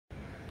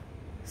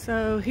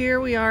So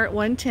here we are at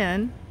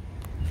 110.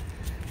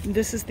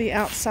 This is the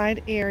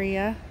outside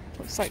area.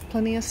 Looks like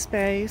plenty of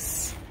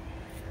space.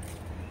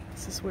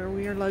 This is where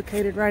we are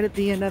located, right at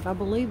the end of, I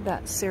believe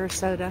that's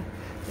Sarasota.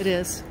 It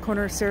is,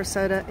 corner of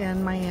Sarasota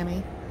and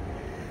Miami.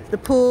 The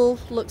pool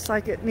looks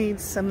like it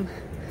needs some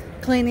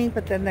cleaning,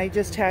 but then they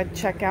just had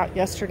checkout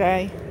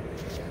yesterday.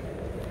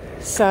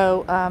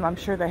 So I'm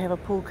sure they have a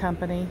pool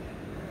company.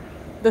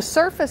 The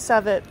surface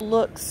of it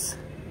looks,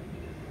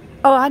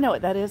 oh, I know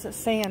what that is. It's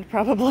sand,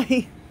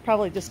 probably.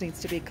 Probably just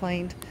needs to be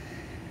cleaned.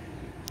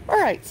 All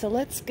right, so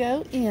let's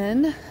go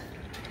in.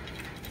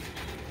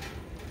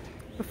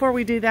 Before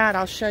we do that,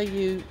 I'll show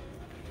you.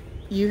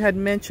 You had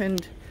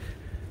mentioned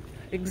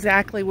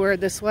exactly where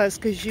this was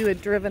because you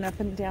had driven up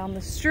and down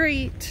the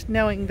street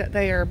knowing that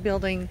they are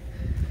building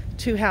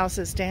 2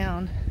 houses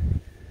down.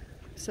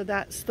 So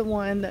that's the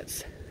one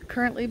that's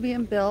currently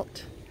being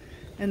built,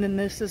 and then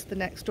this is the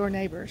next door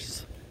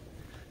neighbors.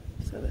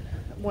 So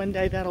that one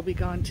day that'll be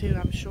gone too,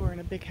 I'm sure, and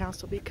a big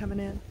house will be coming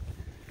in.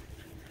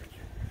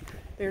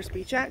 There's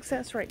beach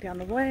access right down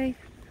the way.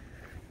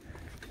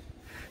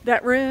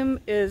 That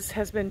room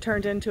has been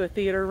turned into a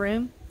theater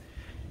room,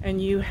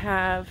 and you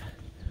have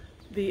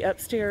the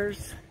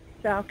upstairs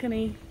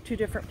balcony, 2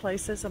 different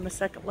places on the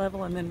 2nd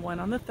level and then one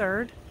on the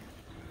 3rd.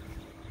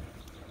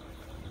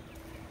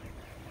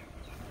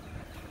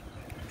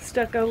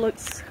 Stucco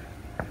looks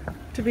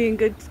to be in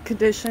good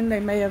condition. They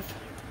may have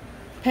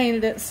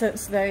painted it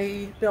since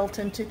they built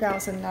in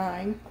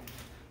 2009.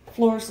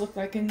 Floors look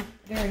like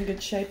they're in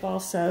good shape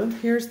also.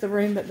 Here's the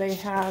room that they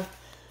have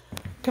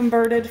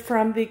converted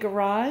from the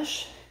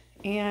garage,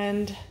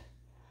 and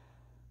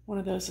one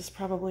of those is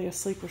probably a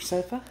sleeper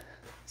sofa.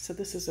 So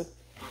this is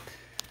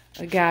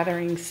a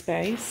gathering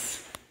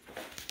space.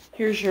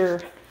 Here's your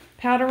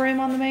powder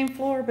room on the main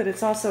floor, but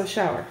it's also a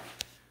shower.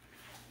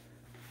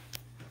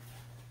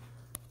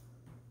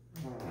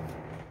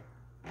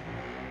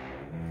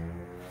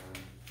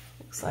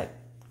 Looks like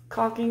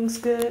caulking's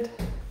good.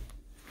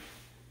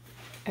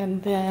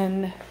 And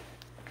then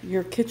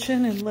your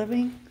kitchen and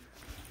living.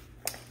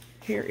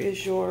 Here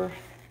is your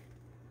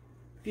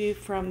view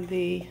from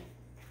the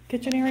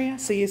kitchen area.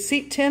 So you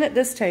seat 10 at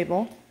this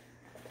table.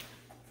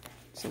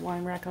 It's a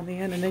wine rack on the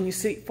end. And then you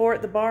seat 4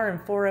 at the bar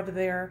and 4 over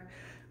there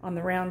on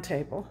the round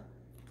table.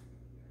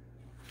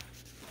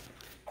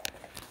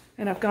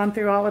 And I've gone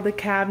through all of the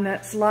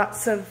cabinets.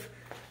 Lots of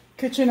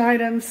kitchen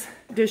items,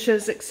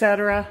 dishes,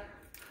 etc.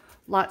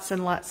 Lots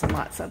and lots and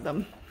lots of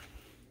them.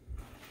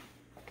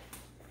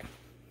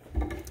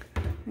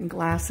 And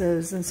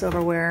glasses and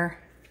silverware.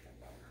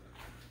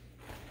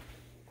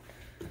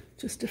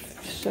 Just to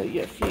show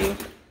you a few.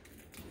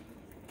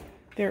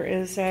 There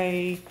is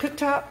a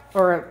cooktop,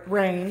 or a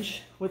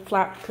range with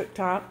flat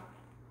cooktop,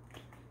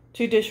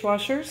 2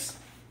 dishwashers,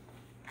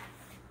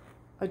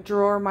 a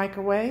drawer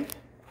microwave.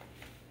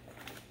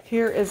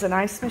 Here is an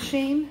ice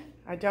machine.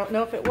 I don't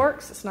know if it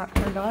works, it's not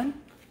turned on.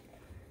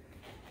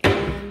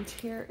 And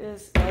here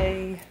is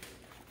a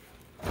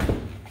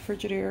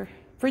Frigidaire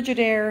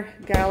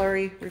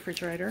gallery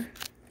refrigerator.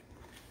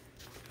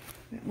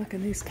 Look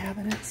in these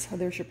cabinets. Oh,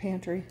 there's your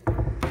pantry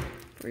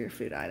for your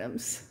food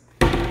items.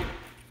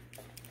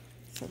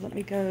 So let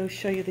me go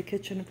show you the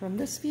kitchen from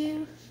this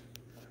view.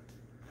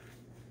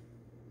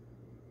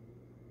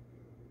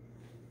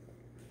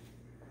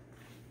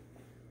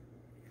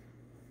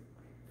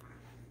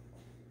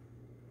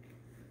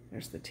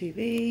 There's the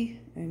TV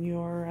and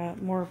your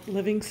more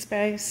living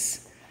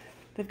space.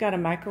 They've got a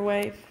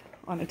microwave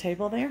on a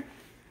table there.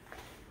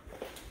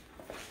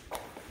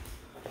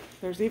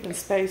 There's even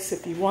space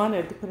if you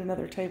wanted to put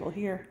another table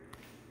here.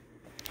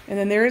 And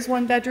then there is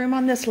 1 bedroom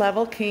on this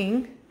level,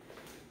 king,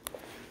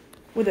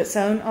 with its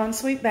own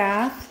ensuite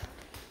bath.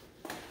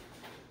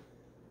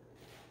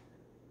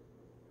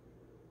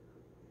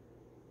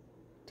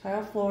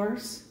 Tile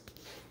floors.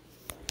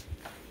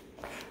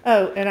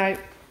 Oh, and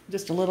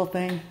just a little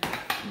thing.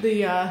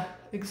 The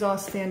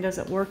exhaust fan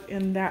doesn't work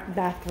in that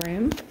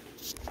bathroom.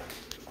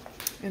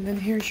 And then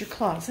here's your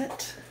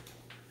closet.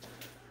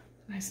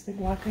 Nice big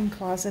walk-in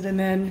closet, and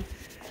then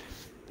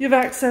you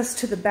have access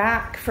to the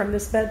back from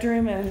this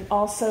bedroom and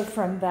also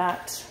from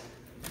that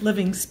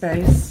living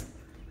space.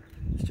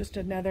 It's just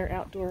another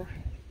outdoor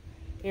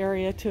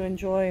area to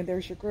enjoy.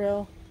 There's your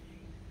grill.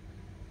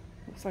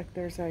 Looks like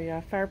there's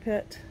a fire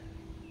pit.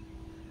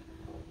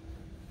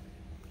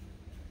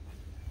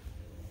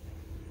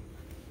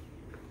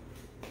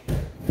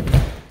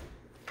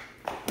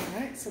 All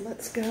right, so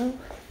let's go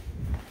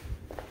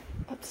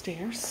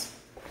upstairs.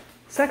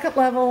 2nd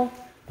level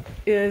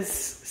is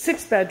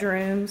 6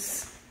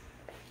 bedrooms.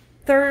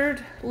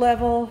 3rd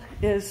level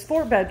is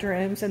 4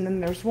 bedrooms, and then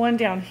there's 1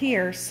 down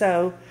here,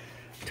 so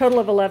total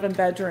of 11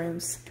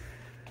 bedrooms.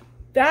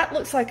 That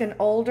looks like an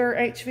older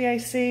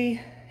HVAC,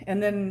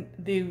 and then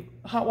the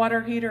hot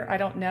water heater, I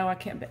don't know, I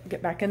can't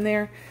get back in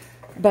there,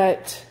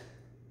 but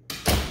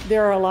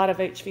there are a lot of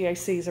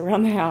HVACs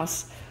around the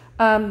house.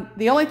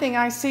 The only thing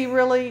I see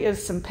really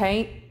is some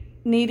paint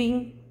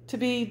needing to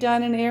be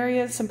done in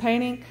areas, some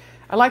painting.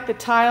 I like the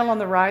tile on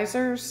the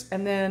risers,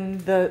 and then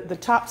the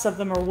tops of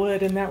them are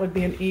wood, and that would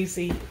be an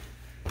easy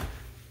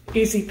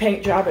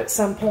paint job at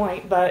some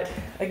point. But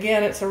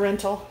again, it's a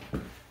rental,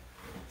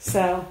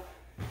 so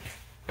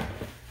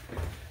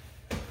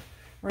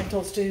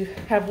rentals do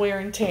have wear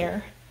and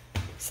tear.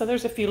 So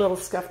there's a few little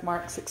scuff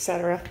marks,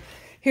 etc.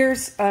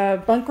 Here's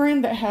a bunk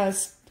room that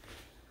has,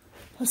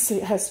 let's see,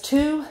 it has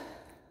two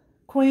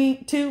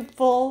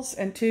fulls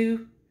and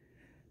 2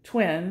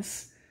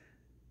 twins.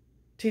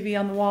 TV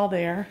on the wall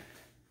there,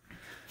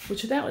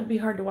 which that would be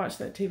hard to watch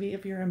that TV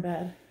if you're in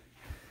bed.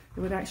 It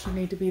would actually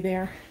need to be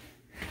there.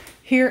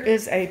 Here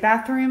is a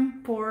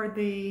bathroom for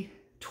the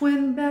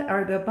twin bed,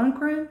 or the bunk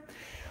room.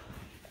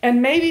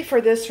 And maybe for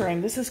this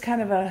room, this is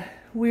kind of a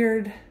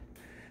weird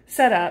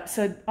setup.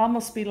 So it'd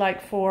almost be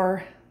like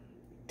for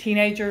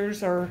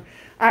teenagers, or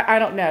I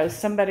don't know,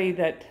 somebody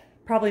that,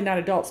 probably not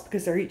adults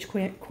because they're each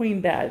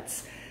queen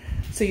beds.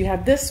 So you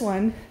have this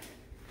one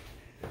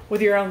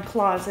with your own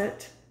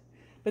closet,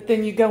 but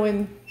then you go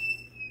in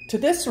to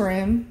this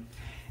room,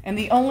 and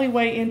the only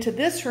way into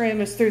this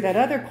room is through that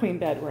other queen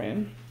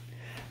bedroom.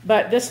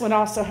 But this one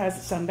also has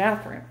its own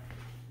bathroom.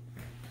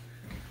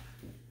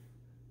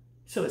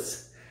 So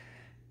it's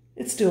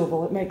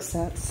doable, it makes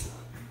sense.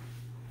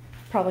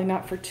 Probably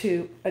not for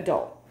 2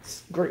 adult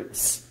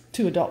groups,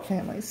 2 adult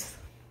families.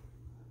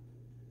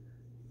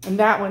 And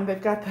that one,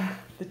 they've got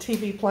the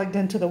TV plugged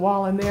into the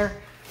wall in there,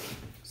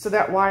 so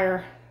that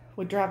wire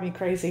would drive me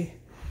crazy.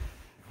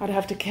 I'd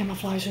have to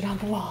camouflage it on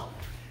the wall.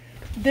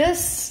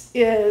 This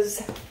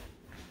is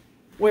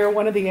where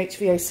one of the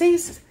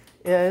HVACs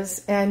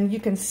is, and you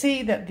can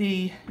see that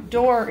the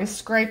door is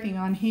scraping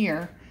on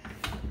here.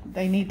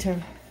 They need to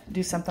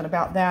do something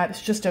about that.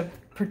 It's just a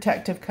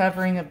protective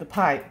covering of the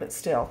pipe, but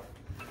still,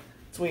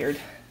 it's weird.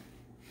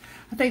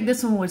 I think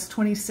this one was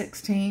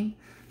 2016,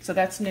 so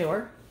that's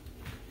newer.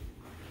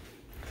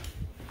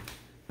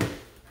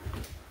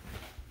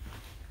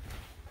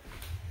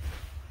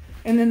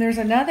 And then there's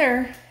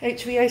another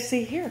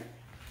HVAC here.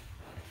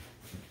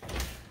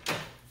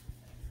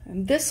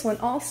 And this one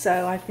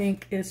also, I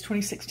think, is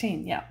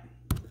 2016. Yeah,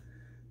 it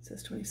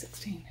says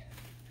 2016.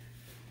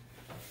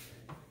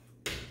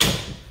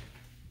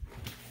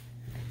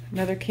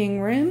 Another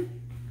king room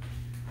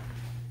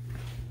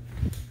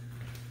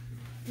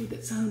with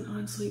its own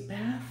ensuite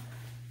bath.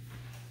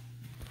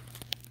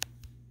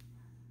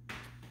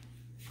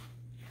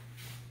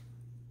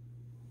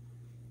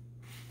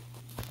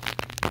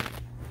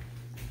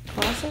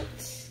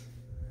 Closets.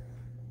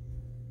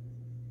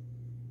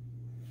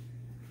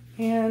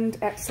 And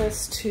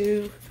access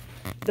to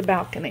the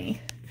balcony.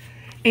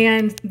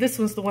 And this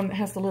one's the one that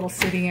has the little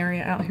sitting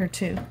area out here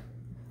too.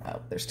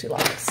 Oh, there's 2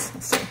 lights.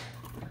 Let's see.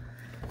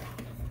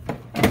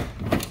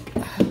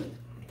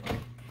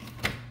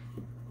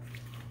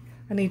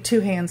 I need 2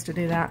 hands to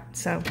do that,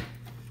 so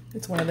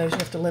it's one of those you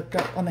have to lift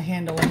up on the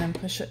handle and then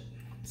push it.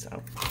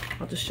 So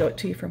I'll just show it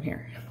to you from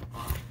here.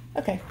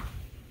 Okay.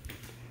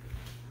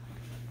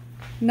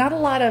 Not a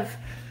lot of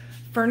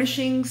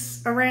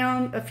furnishings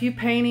around, a few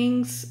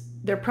paintings.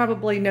 There are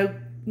probably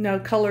no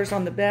colors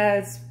on the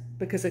beds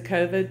because of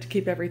COVID, to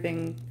keep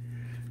everything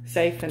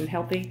safe and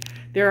healthy.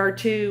 There are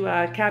 2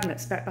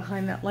 cabinets back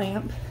behind that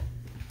lamp.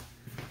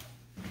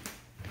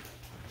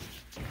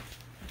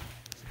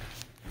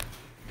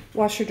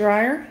 Washer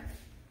dryer.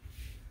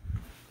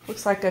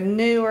 Looks like a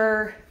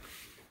newer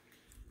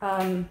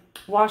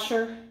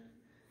washer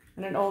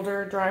and an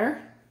older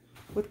dryer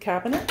with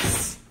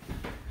cabinets.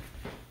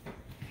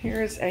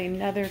 Here's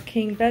another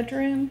king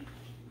bedroom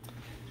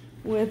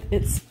with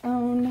its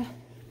own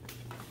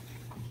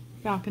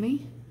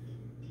balcony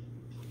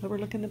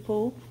overlooking the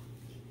pool.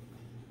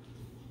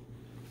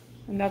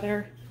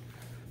 Another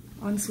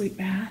ensuite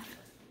bath.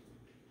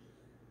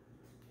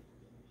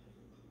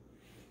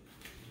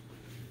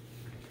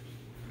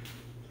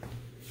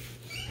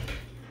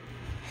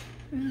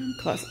 And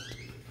closet.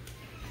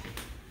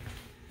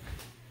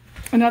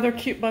 Another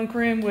cute bunk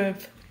room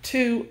with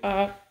 2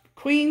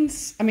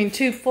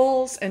 2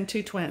 fulls and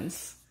 2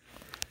 twins.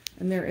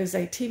 And there is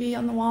a TV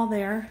on the wall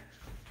there.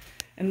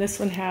 And this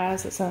one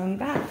has its own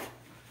bath.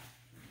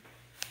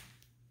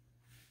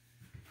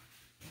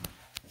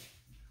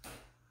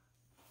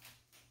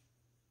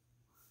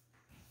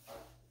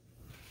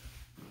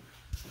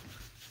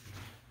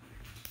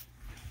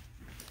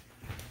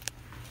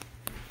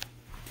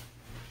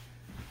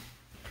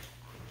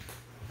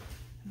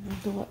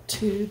 We'll go up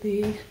to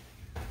the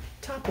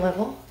top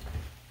level.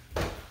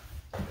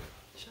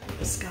 Show you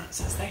the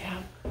sconces they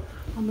have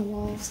on the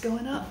walls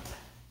going up.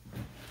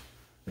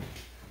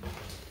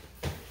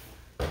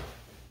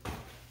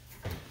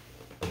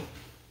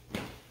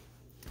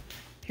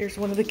 Here's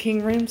one of the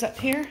king rooms up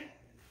here.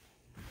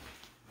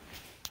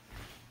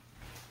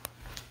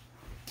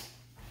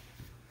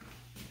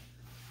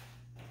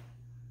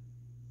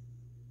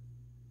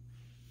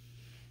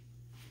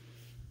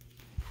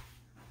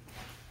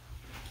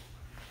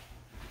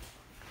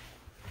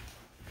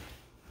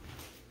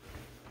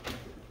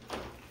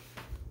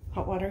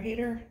 Hot water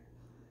heater.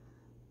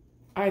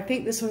 I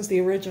think this one's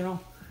the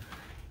original.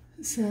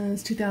 It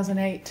says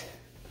 2008.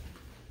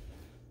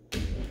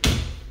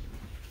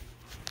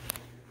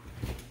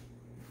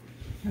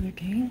 Another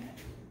king.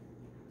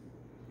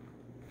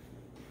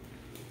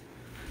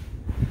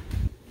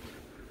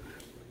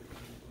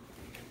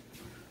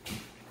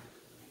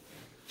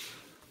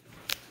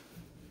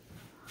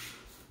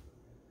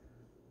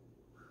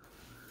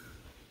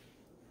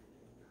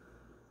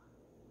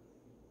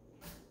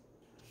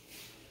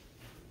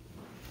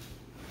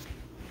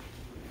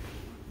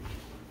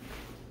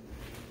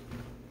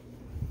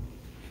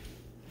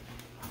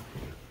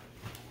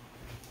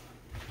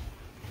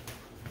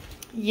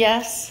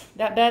 Yes,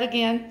 that bed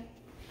again.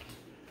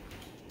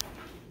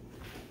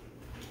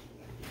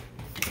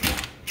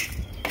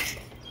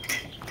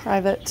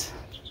 Private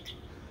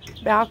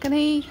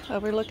balcony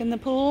overlooking the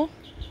pool.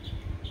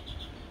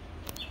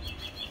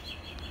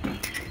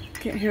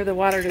 Can't hear the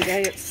water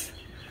today. It's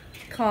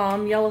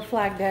calm, yellow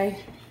flag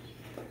day.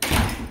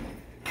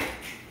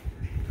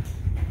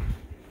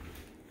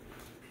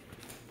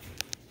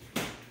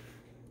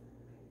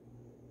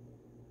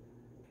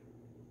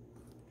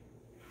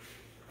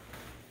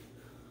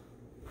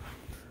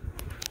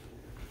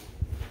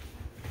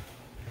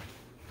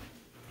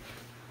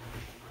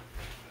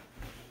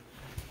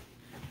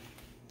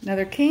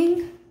 Another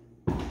king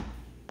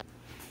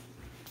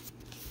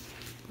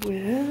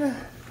with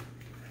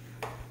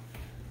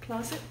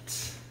closet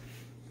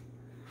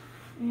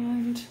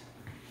and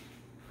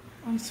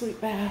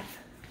ensuite bath.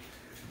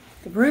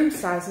 The room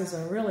sizes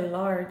are really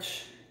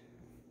large.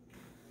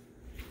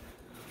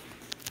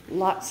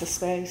 Lots of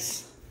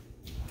space,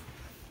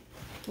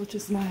 which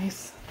is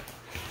nice.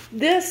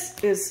 This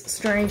is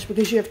strange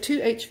because you have two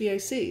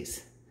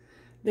HVACs.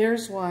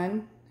 There's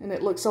one, and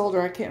it looks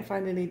older. I can't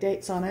find any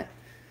dates on it.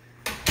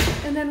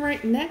 And then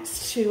right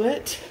next to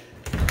it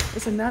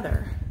is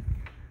another.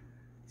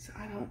 So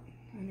I don't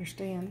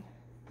understand.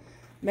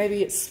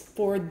 Maybe it's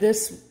for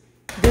this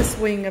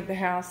wing of the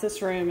house,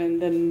 this room,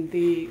 and then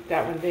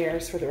that one there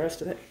is for the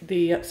rest of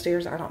the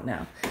upstairs. I don't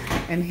know.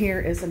 And here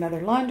is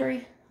another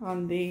laundry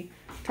on the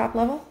top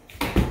level.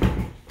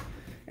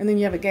 And then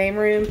you have a game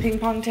room, ping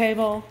pong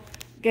table,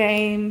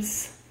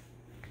 games,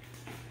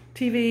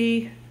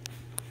 TV,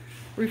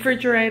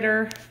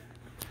 refrigerator,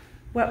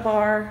 wet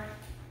bar,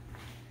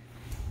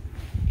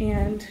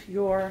 and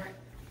your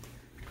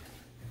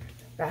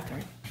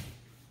bathroom.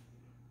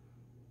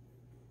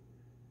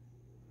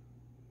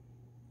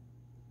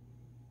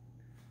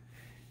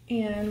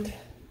 And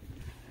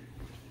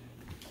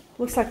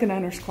looks like an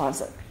owner's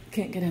closet.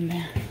 Can't get in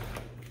there.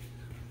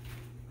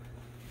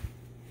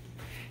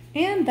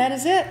 And that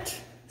is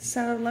it.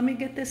 So let me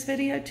get this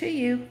video to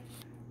you.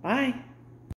 Bye.